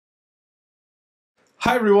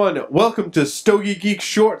Hi everyone, welcome to Stogie Geeks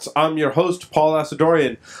Shorts. I'm your host, Paul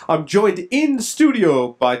Asadorian. I'm joined in the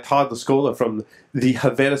studio by Todd Lascola from the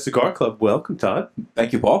Havana Cigar Club. Welcome, Todd.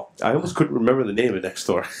 Thank you, Paul. I almost couldn't remember the name of next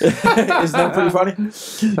door. Isn't that pretty funny?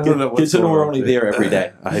 I don't know what's Considering going we're on only there. there every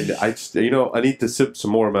day. I need to sip some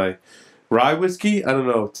more of my rye whiskey. I don't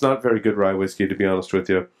know. It's not very good rye whiskey, to be honest with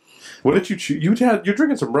you. What did you choose? You're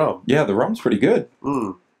drinking some rum. Yeah, the rum's pretty good.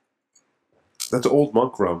 That's Old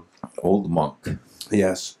Monk rum. Old Monk.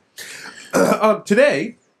 Yes.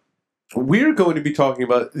 Today, we're going to be talking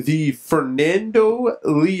about the Fernando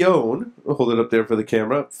Leon, I'll hold it up there for the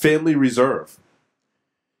camera, Family Reserve.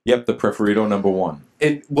 Yep, the Perferido #1.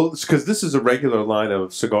 And, well, it's because this is a regular line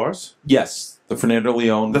of cigars. Yes, the Fernando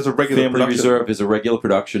Leon That's a regular Family production. Reserve is a regular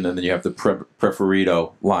production, and then you have the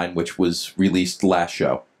Perferido line, which was released last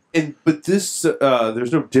show. But this,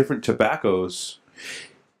 there's no different tobaccos.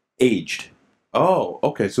 Aged. Oh,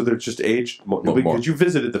 okay, so they're just aged. Because you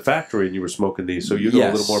visited the factory and you were smoking these, so you know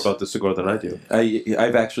a little more about the cigar than I do.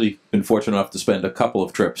 I've actually been fortunate enough to spend a couple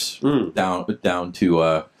of trips down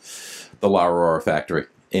to the La Aurora factory,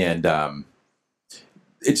 and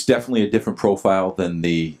it's definitely a different profile than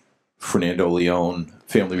the Fernando Leon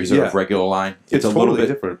Family Reserve regular line. It's a totally little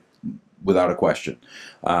bit different, without a question.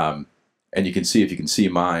 And you can see, if you can see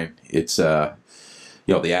mine, it's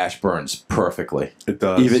the ash burns perfectly. It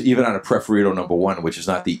does. Even on a Perferido #1, which is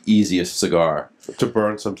not the easiest cigar to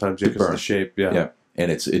burn sometimes, because of the shape. Yeah.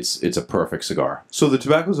 And it's a perfect cigar. So the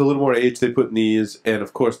tobacco's a little more aged they put in these, and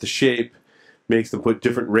of course the shape makes them put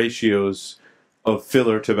different ratios of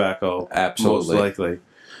filler tobacco. Absolutely. Most likely.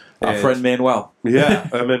 Our friend Manuel. Yeah,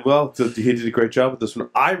 Manuel, he did a great job with this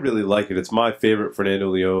one. I really like it. It's my favorite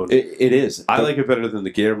Fernando Leon. It is. I like it better than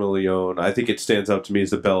the Guillermo Leon. I think it stands out to me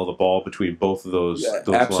as the belle of the ball between both of those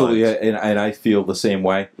absolutely, lines. and I feel the same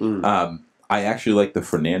way. I actually like the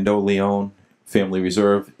Fernando Leon Family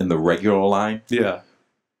Reserve in the regular line. Yeah.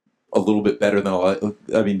 A little bit better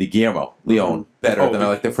than the Guillermo Leon better than I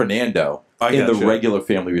like the Fernando in the regular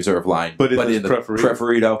Family Reserve line. But in the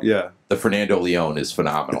Perferido, the Fernando Leon is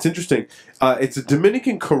phenomenal. It's interesting. It's a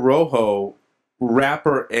Dominican Corojo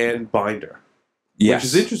wrapper and binder. Yes. Which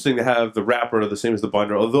is interesting to have the wrapper the same as the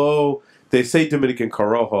binder. Although they say Dominican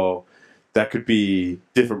Corojo, that could be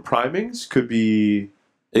different primings, could be...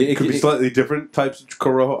 It could be slightly different types of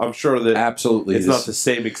Corojo. I'm sure that absolutely it's not the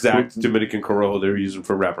same exact Dominican Corojo they're using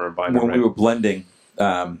for wrapper and binder. When we were blending,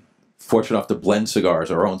 fortunate enough to blend cigars,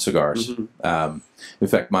 our own cigars. In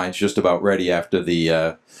fact, mine's just about ready after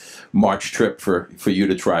the March trip for you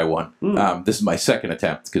to try one. This is my second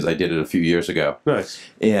attempt because I did it a few years ago. Nice.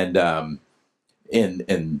 And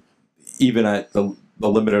even at the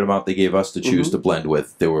limited amount they gave us to choose to blend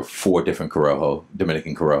with, there were 4 different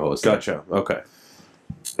Dominican Corojos. Gotcha. Okay.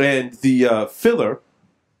 And the filler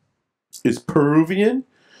is Peruvian,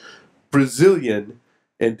 Brazilian,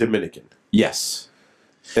 and Yes.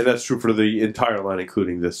 And that's true for the entire line,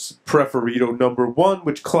 including this Perferido #1,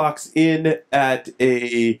 which clocks in at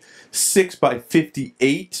a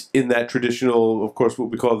 6x58 in that traditional, of course, what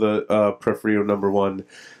we call the Perferido #1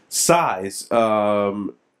 size.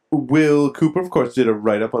 Will Cooper, of course, did a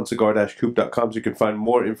write-up on cigar-coop.com, so you can find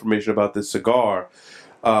more information about this cigar.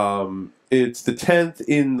 It's the 10th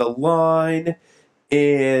in the line,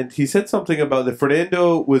 and he said something about that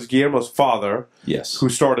Fernando was Guillermo's father, who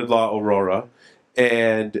started La Aurora,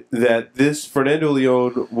 and that this Fernando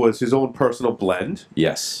Leon was his own personal blend.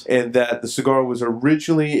 Yes. And that the cigar was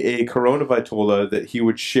originally a Corona Vitola that he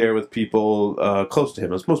would share with people close to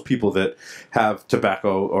him. As most people that have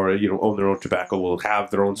tobacco or own their own tobacco will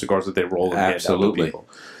have their own cigars that they roll and hand out to people.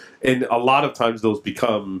 And a lot of times those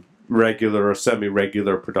become regular or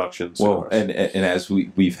semi-regular productions. Well, and as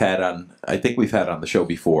we've had on, I think we've had on the show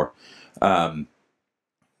before, there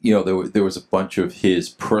was a bunch of his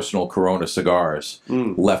personal Corona cigars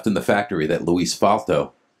left in the factory that Luis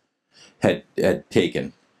Falto had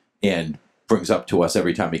taken, and brings up to us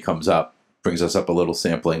every time he comes up, brings us up a little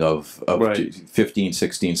sampling of 15,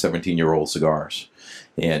 16, 17-year-old cigars.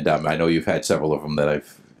 And I know you've had several of them that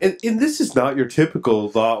I've... And this is not your typical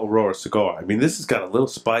La Aurora cigar. I mean, this has got a little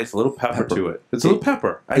spice, a little pepper to it. It's a little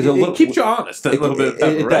pepper. It keeps you honest, that little bit of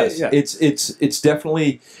pepper, right? Does. Yeah. It's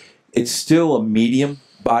definitely... It's still a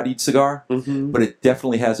medium-bodied cigar, but it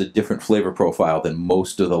definitely has a different flavor profile than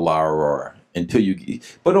most of the La Aurora.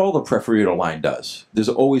 But all the Perferido line does. There's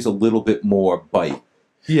always a little bit more bite.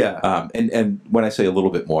 Yeah. And when I say a little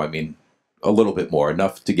bit more, I mean a little bit more,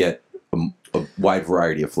 enough to get a wide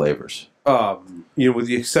variety of flavors. With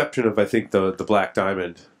the exception of, I think, the Black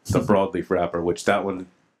Diamond, the broadleaf wrapper, which that one's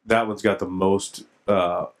got the most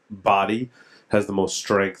body, has the most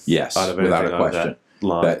strength. Yes, out of anything without a question. That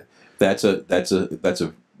line. That's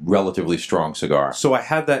a relatively strong cigar. So I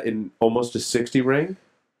had that in almost a 60 ring.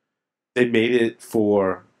 They made it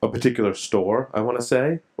for a particular store, I want to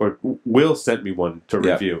say, or Will sent me one to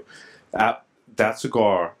review. That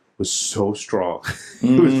cigar was so strong.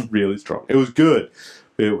 It was really strong. It was good,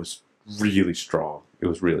 but it was really strong. It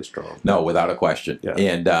was really strong. No, without a question. Yeah.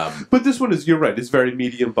 And but this one is, you're right, it's very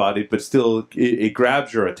medium bodied, but still it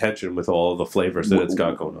grabs your attention with all the flavors that it's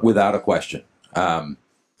got going on. Without a question.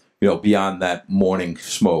 You know, beyond that morning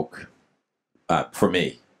smoke, for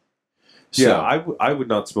me. So, yeah, I would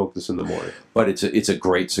not smoke this in the morning. But it's a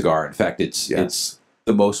great cigar. In fact, it's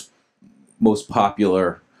the most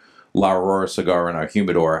popular La Aurora cigar in our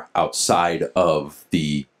humidor outside of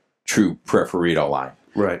the true Perferido line,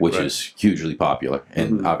 which is hugely popular,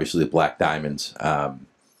 and obviously the Black Diamonds,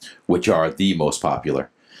 which are the most popular.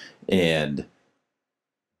 And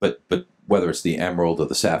but whether it's the Emerald or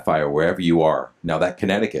the Sapphire, wherever you are, now that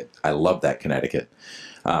Connecticut, I love that Connecticut.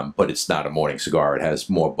 But it's not a morning cigar. It has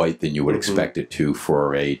more bite than you would expect it to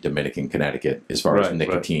for a Dominican Connecticut as far as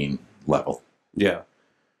nicotine level. Yeah.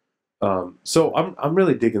 So I'm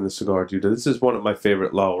really digging this cigar, dude. This is one of my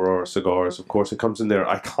favorite La Aurora cigars. Of course, it comes in their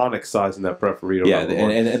iconic size in that Perferido. Yeah,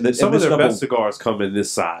 and some of their best cigars come in this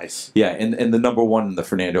size. Yeah, and the number one, the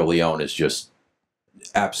Fernando Leon, is just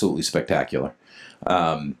absolutely spectacular.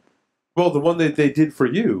 Well, the one that they did for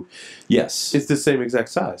you, yes, it's the same exact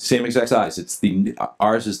size. Same exact size. It's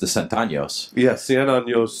ours is the Cent Años. Yeah, Cien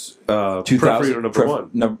Años Perferido number one.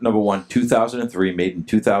 Number one, 2003, made in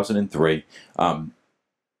 2003. The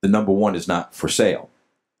number one is not for sale.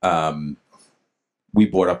 We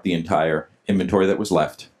bought up the entire inventory that was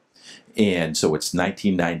left, and so it's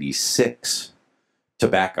 1996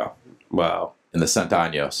 tobacco. Wow. In the Cent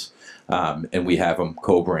Años, and we have them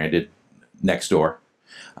co-branded next door.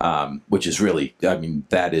 Which is really, I mean,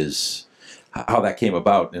 that is how that came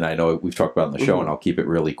about. And I know we've talked about it on the show, and I'll keep it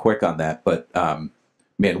really quick on that. But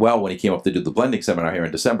Manuel, when he came up to do the blending seminar here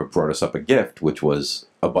in December, brought us up a gift, which was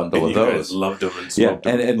a bundle of those. Guys loved them and smoked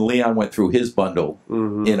them. And Leon went through his bundle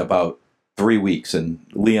in about 3 weeks. And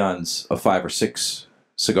Leon's a 5 or 6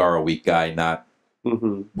 cigar a week guy, not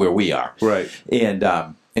where we are. Right. And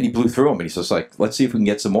he blew through them, and he's just like, let's see if we can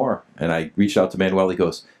get some more. And I reached out to Manuel. He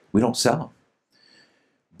goes, we don't sell them.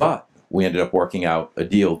 But we ended up working out a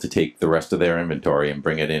deal to take the rest of their inventory and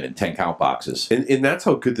bring it in 10-count boxes. And that's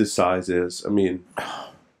how good this size is. I mean,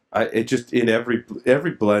 it just, in every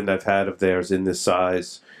blend I've had of theirs in this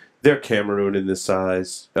size, their Cameroon in this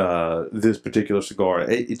size, this particular cigar,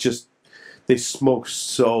 it just, they smoke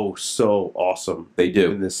so awesome. They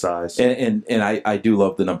do. In this size. And I do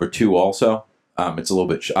love the number 2 also. It's a little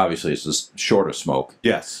bit, obviously, it's a shorter smoke.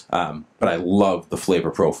 Yes. But I love the flavor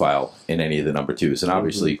profile in any of the number 2s. And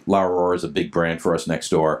obviously, La Aurora is a big brand for us next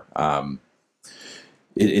door.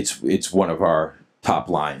 It's one of our top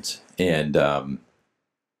lines. And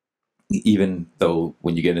even though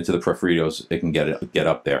when you get into the Perferidos, it can get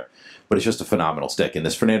up there. But it's just a phenomenal stick. And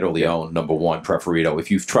this Fernando Leon number 1 Perferido, if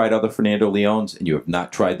you've tried other Fernando Leons and you have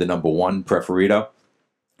not tried the number 1 Perferido,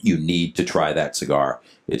 you need to try that cigar.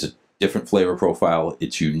 It's a different flavor profile.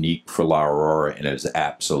 It's unique for La Aurora, and it is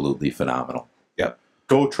absolutely phenomenal. Yep.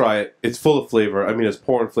 Go try it. It's full of flavor. I mean, it's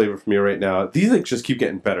pouring flavor from me right now. These things just keep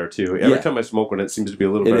getting better, too. Every time I smoke one, it seems to be a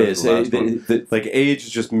little better than the last one. Like, age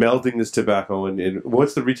is just melding this tobacco. And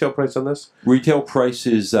what's the retail price on this? Retail price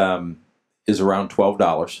is around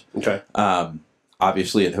 $12. Okay.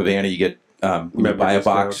 Obviously, at Havana, you get when you buy a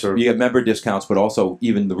box, you get member discounts, but also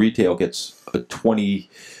even the retail gets a 20%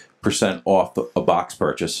 off a box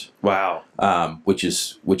purchase. Wow. Which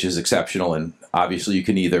is exceptional. And obviously you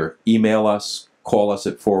can either email us, call us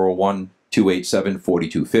at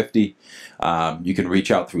 401-287-4250. You can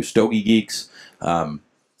reach out through Stogie Geeks.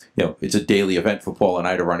 It's a daily event for Paul and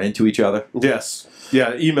I to run into each other. Yes.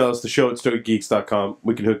 Yeah, email us, the show at StogieGeeks.com.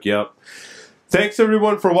 We can hook you up. Thanks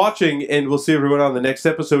everyone for watching, and we'll see everyone on the next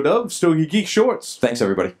episode of Stogie Geek Shorts. Thanks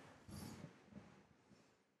everybody.